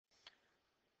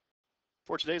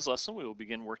For today's lesson, we will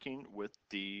begin working with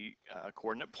the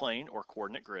coordinate plane or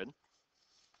coordinate grid.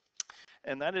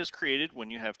 And that is created when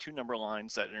you have two number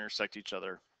lines that intersect each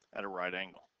other at a right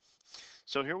angle.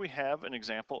 So here we have an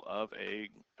example of a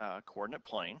coordinate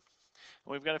plane.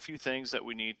 And we've got a few things that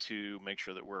we need to make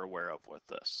sure that we're aware of with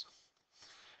this.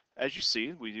 As you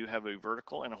see, we do have a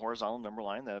vertical and a horizontal number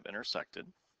line that have intersected.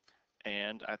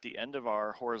 And at the end of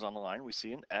our horizontal line, we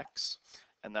see an X.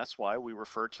 And that's why we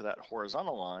refer to that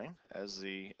horizontal line as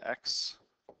the X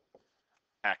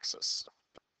axis.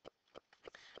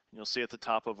 You'll see at the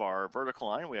top of our vertical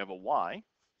line we have a Y,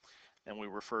 and we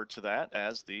refer to that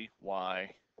as the Y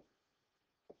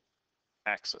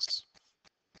axis.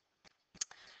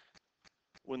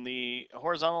 When the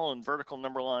horizontal and vertical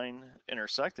number line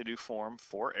intersect, they do form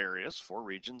four areas, four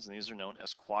regions, and these are known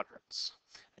as quadrants.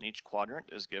 And each quadrant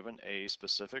is given a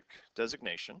specific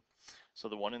designation. So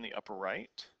the one in the upper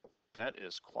right, that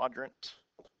is quadrant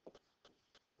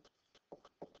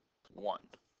 1.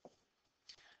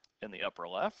 In the upper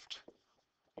left,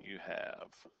 you have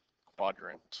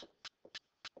quadrant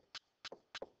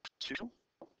 2.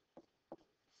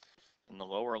 In the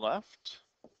lower left,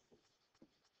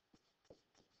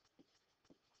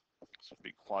 this would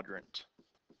be quadrant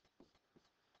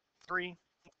 3.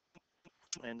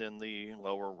 And in the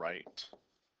lower right,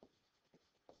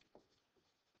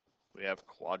 we have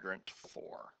quadrant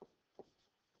 4.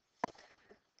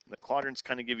 The quadrants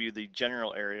kind of give you the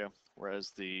general area,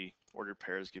 whereas the ordered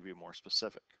pairs give you more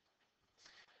specific.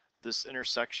 This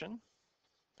intersection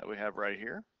that we have right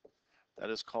here, that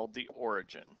is called the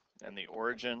origin. And the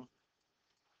origin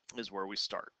is where we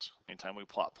start. Anytime we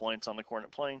plot points on the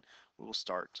coordinate plane, we will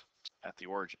start at the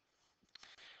origin.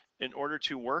 In order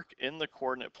to work in the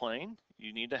coordinate plane,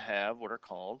 you need to have what are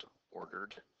called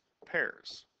ordered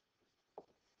pairs.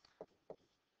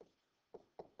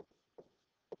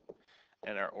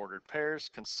 And our ordered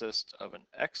pairs consist of an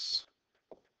X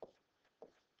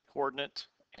coordinate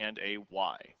and a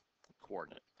Y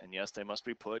coordinate. And yes, they must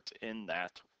be put in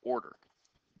that order,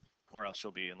 or else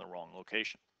you'll be in the wrong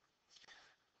location.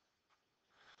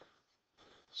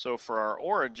 So for our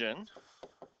origin,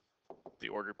 the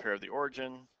ordered pair of the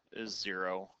origin is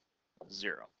 0,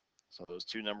 0. So those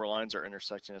two number lines are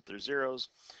intersecting at their zeros,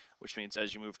 which means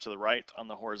as you move to the right on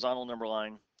the horizontal number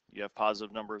line, you have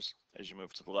positive numbers. As you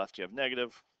move to the left, you have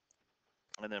negative.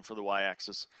 And then for the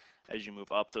y-axis, as you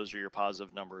move up, those are your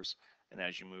positive numbers. And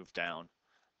as you move down,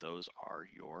 those are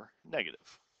your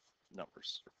negative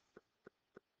numbers.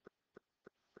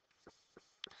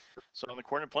 So on the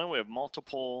coordinate plane, we have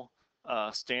multiple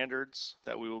standards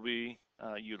that we will be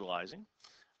utilizing.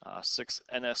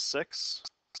 6NS6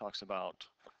 talks about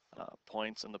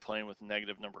points in the plane with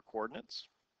negative number coordinates.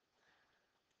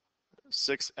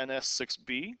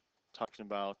 6NS6B talking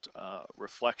about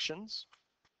reflections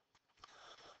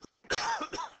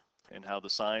and how the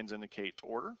signs indicate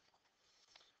order.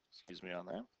 Excuse me on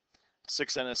that.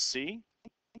 6NSC,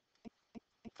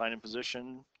 find and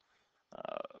position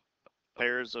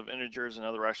pairs of integers and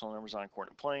other rational numbers on a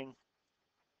coordinate plane.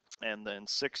 And then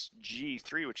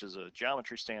 6G3, which is a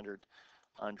geometry standard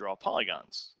on draw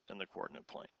polygons in the coordinate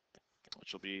plane,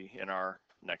 which will be in our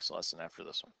next lesson after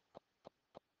this one.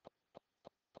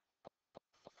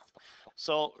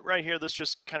 So right here, this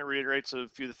just kind of reiterates a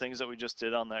few of the things that we just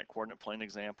did on that coordinate plane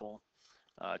example.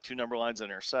 Two number lines that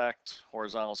intersect.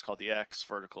 Horizontal is called the X,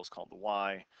 vertical is called the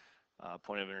Y.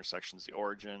 Point of intersection is the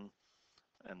origin.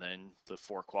 And then the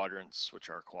four quadrants, which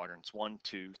are quadrants 1,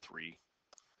 2, 3,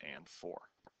 and 4.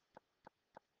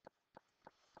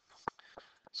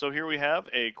 So here we have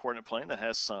a coordinate plane that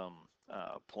has some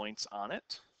points on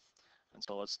it. And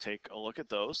so let's take a look at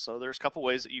those. So there's a couple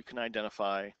ways that you can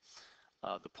identify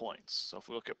the points. So if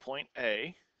we look at point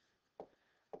A,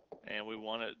 and we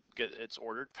want to get its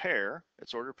ordered pair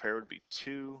would be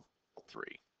 2, 3.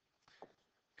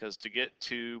 Because to get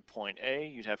to point A,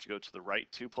 you'd have to go to the right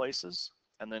 2 places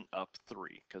and then up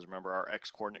 3. Because remember, our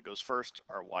X coordinate goes first,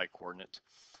 our Y coordinate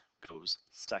goes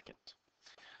second.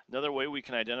 Another way we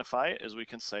can identify it is we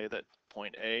can say that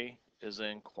point A is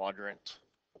in quadrant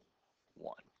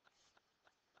 1.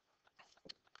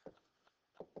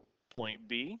 Point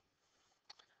B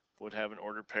would have an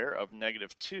ordered pair of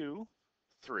 -2,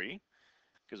 3,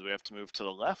 because we have to move to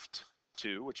the left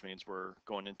 2, which means we're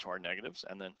going into our negatives,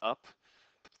 and then up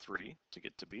 3 to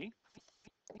get to B.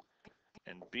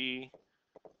 And B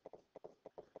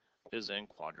is in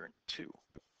quadrant 2.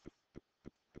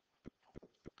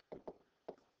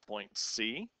 Point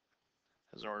C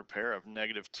has an ordered pair of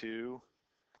 -2,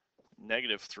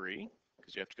 -3,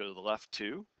 because you have to go to the left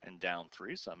 2 and down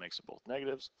 3, so that makes it both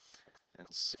negatives.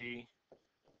 And C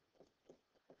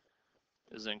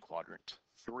is in quadrant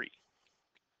 3.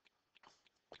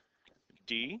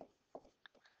 D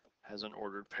has an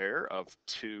ordered pair of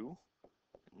 2,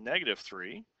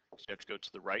 -3. So you have to go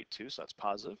to the right 2, so that's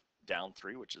positive, down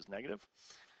 3, which is negative,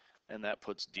 and that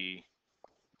puts D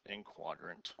in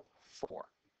quadrant 4.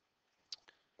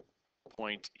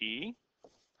 Point E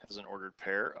has an ordered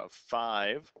pair of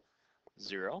 5,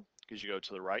 0, because you go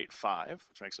to the right 5,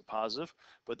 which makes it positive,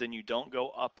 but then you don't go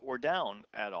up or down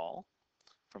at all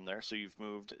from there, so you've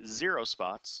moved 0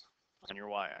 spots on your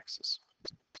y-axis.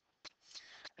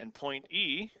 And point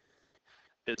E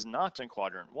is not in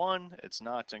quadrant 1, it's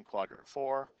not in quadrant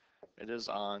 4, it is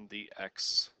on the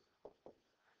x-axis.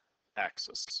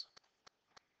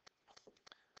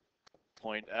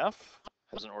 Point F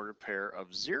has an ordered pair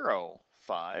of 0,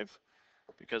 5,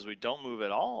 because we don't move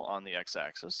at all on the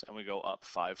x-axis, and we go up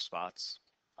 5 spots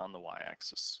on the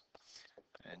y-axis.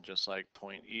 And just like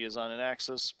point E is on an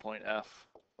axis, point F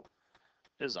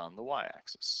is on the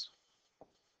y-axis.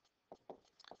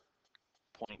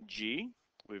 Point G,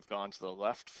 we've gone to the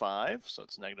left 5, so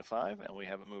it's -5, and we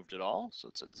haven't moved at all, so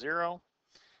it's at 0.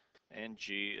 And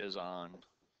G is on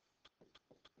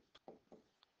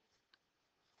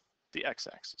the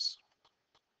x-axis.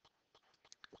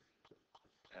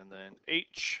 And then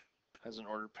H has an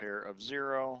ordered pair of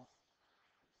 0,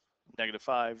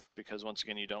 -5, because once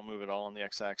again you don't move at all on the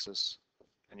x-axis,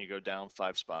 and you go down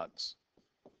 5 spots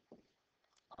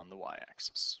on the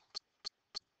y-axis.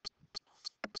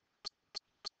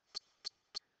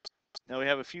 Now we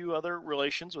have a few other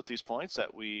relations with these points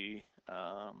that we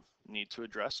need to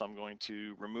address. So I'm going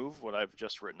to remove what I've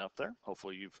just written up there.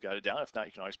 Hopefully you've got it down. If not,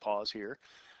 you can always pause here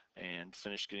and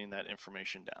finish getting that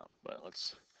information down. But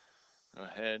let's go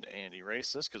ahead and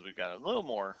erase this because we've got a little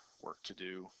more work to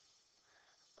do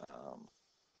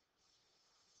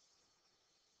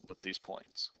with these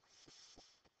points.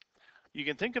 You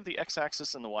can think of the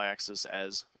x-axis and the y-axis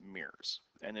as mirrors.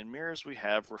 And in mirrors, we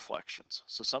have reflections.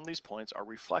 So some of these points are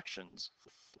reflections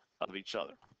of each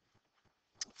other.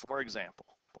 For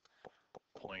example,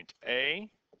 point A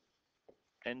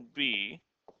and B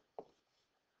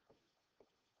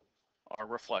are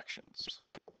reflections.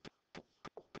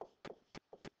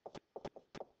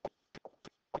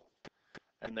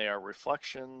 And they are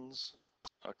reflections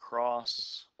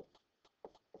across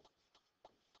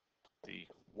the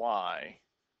y-axis.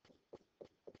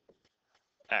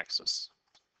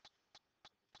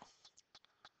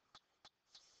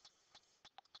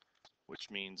 Which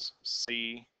means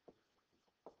C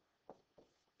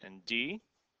and D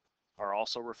are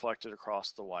also reflected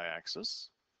across the y-axis,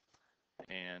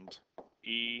 and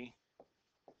E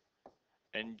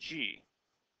and G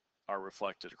are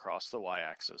reflected across the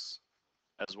y-axis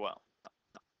as well.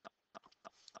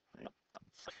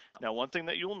 Now, one thing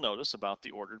that you will notice about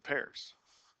the ordered pairs,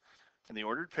 in the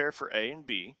ordered pair for A and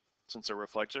B, since they're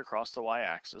reflected across the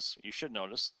y-axis, you should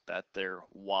notice that their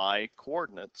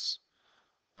y-coordinates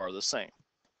are the same.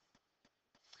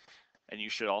 And you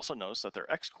should also notice that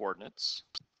their x-coordinates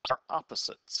are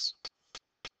opposites.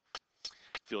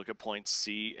 If you look at points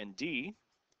C and D,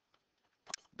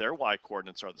 their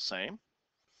y-coordinates are the same.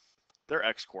 Their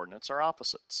x-coordinates are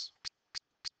opposites.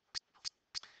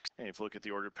 And if you look at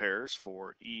the ordered pairs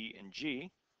for E and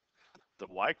G, the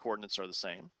y-coordinates are the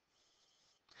same,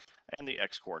 and the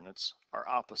x-coordinates are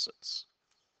opposites.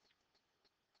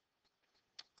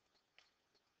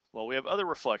 Well, we have other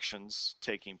reflections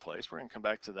taking place. We're going to come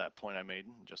back to that point I made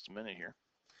in just a minute here,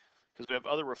 because we have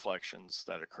other reflections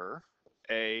that occur.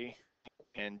 A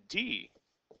and D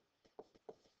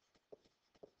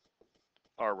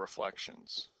are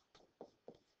reflections.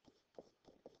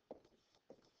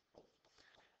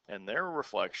 And they're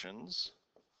reflections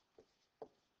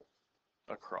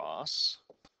across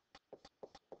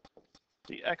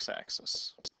the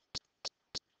x-axis.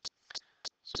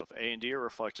 So if A and D are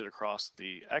reflected across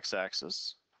the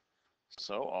x-axis,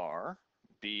 so are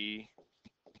B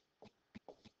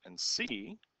and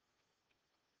C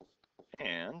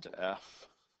and F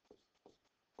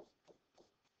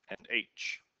and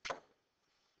H.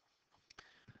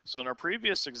 So in our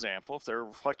previous example, if they're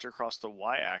reflected across the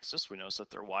y-axis, we notice that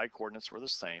their y-coordinates were the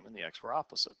same and the x were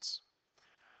opposites.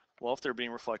 Well, if they're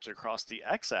being reflected across the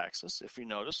x-axis, if you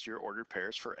notice your ordered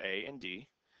pairs for A and D,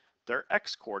 their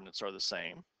x-coordinates are the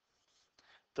same,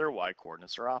 their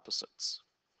y-coordinates are opposites.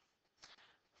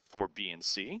 For B and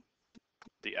C,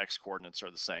 the x-coordinates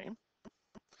are the same,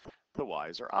 the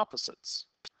y's are opposites.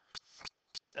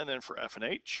 And then for F and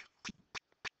H,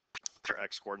 their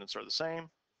x-coordinates are the same,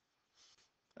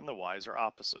 and the y's are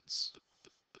opposites.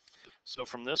 So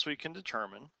from this we can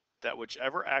determine that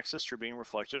whichever axis you're being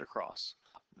reflected across,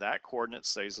 that coordinate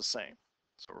stays the same.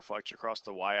 So reflect across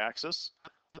the y-axis,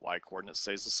 y-coordinate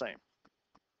stays the same.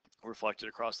 reflected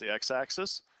across the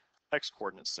x-axis,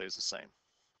 x-coordinate stays the same.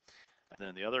 And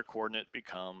then the other coordinate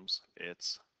becomes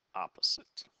its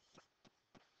opposite.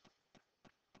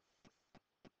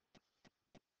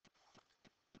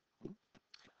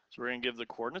 So we're going to give the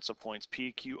coordinates of points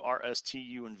P, Q, R, S, T,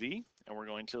 U, and V, and we're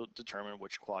going to determine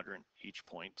which quadrant each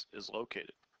point is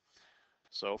located.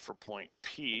 So for point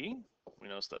P, we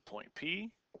notice that point P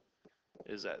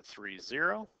is at 3,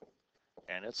 0,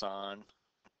 and it's on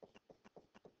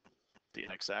the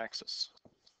x-axis.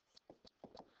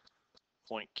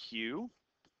 Point Q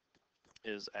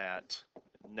is at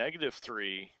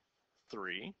 -3,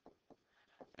 3,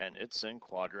 and it's in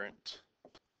quadrant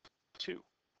 2.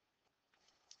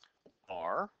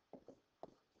 R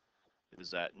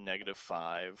is at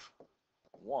 -5,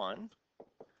 1,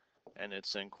 and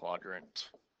it's in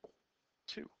quadrant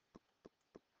 2.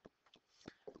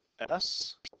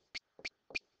 S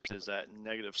is at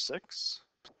 -6,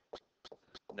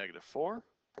 -4,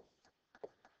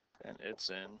 and it's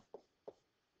in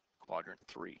quadrant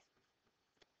 3.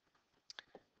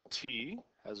 T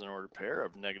has an ordered pair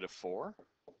of -4,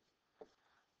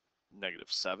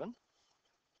 -7,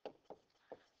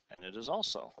 and it is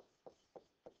also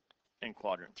in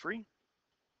quadrant 3.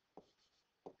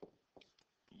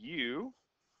 U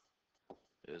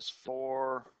is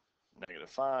 4,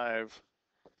 -5,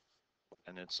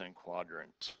 and it's in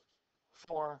quadrant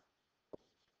 4.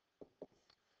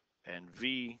 And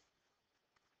V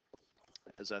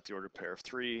is at the ordered pair of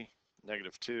 3,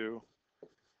 -2,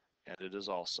 and it is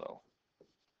also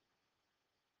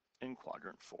in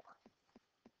quadrant 4.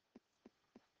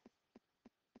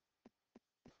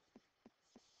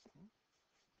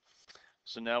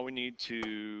 So now we need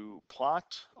to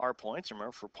plot our points.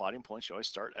 Remember, for plotting points, you always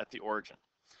start at the origin.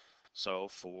 So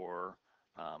for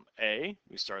A,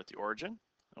 we start at the origin,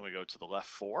 and we go to the left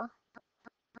 4,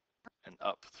 and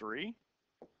up 3,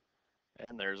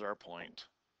 and there's our point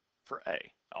for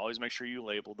A. Always make sure you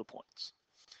label the points.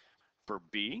 For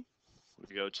B,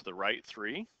 we go to the right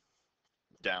 3,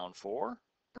 down 4.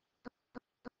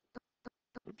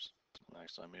 Oops,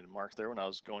 actually I made a mark there when I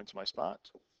was going to my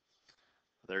spot.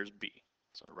 There's B.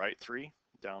 So right 3,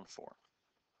 down 4.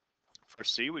 For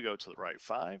C, we go to the right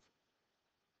 5.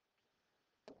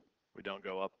 We don't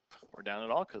go up or down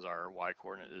at all because our y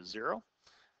coordinate is 0.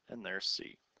 And there's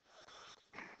C.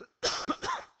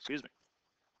 Excuse me.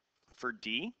 For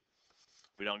D,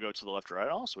 we don't go to the left or right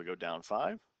at all, so we go down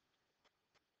 5.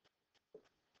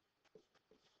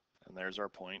 And there's our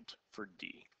point for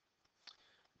D.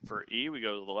 For E, we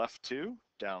go to the left 2,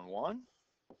 down 1.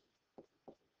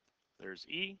 There's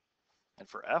E. And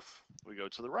for F, we go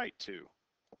to the right 2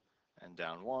 and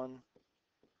down 1.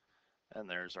 And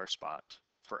there's our spot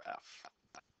for F.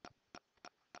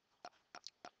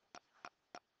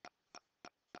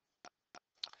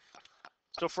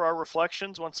 So for our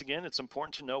reflections, once again, it's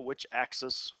important to know which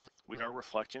axis we are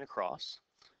reflecting across.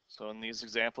 So in these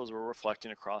examples, we're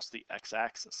reflecting across the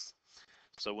x-axis.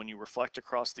 So when you reflect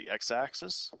across the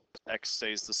x-axis, x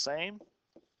stays the same,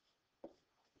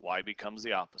 y becomes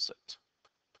the opposite.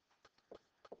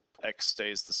 X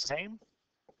stays the same,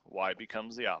 y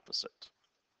becomes the opposite.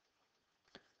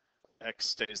 X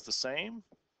stays the same,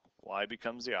 y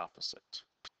becomes the opposite.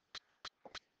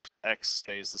 X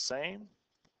stays the same,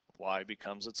 y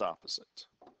becomes its opposite.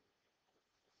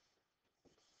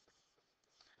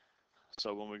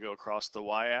 So when we go across the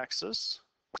y-axis,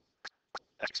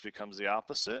 x becomes the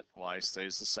opposite, y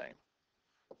stays the same.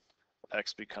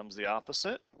 X becomes the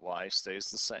opposite, y stays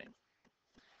the same.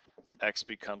 X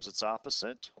becomes its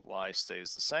opposite, y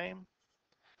stays the same.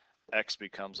 X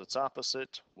becomes its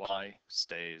opposite, y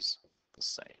stays the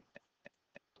same.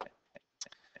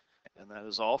 And that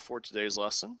is all for today's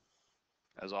lesson.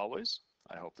 As always,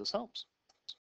 I hope this helps.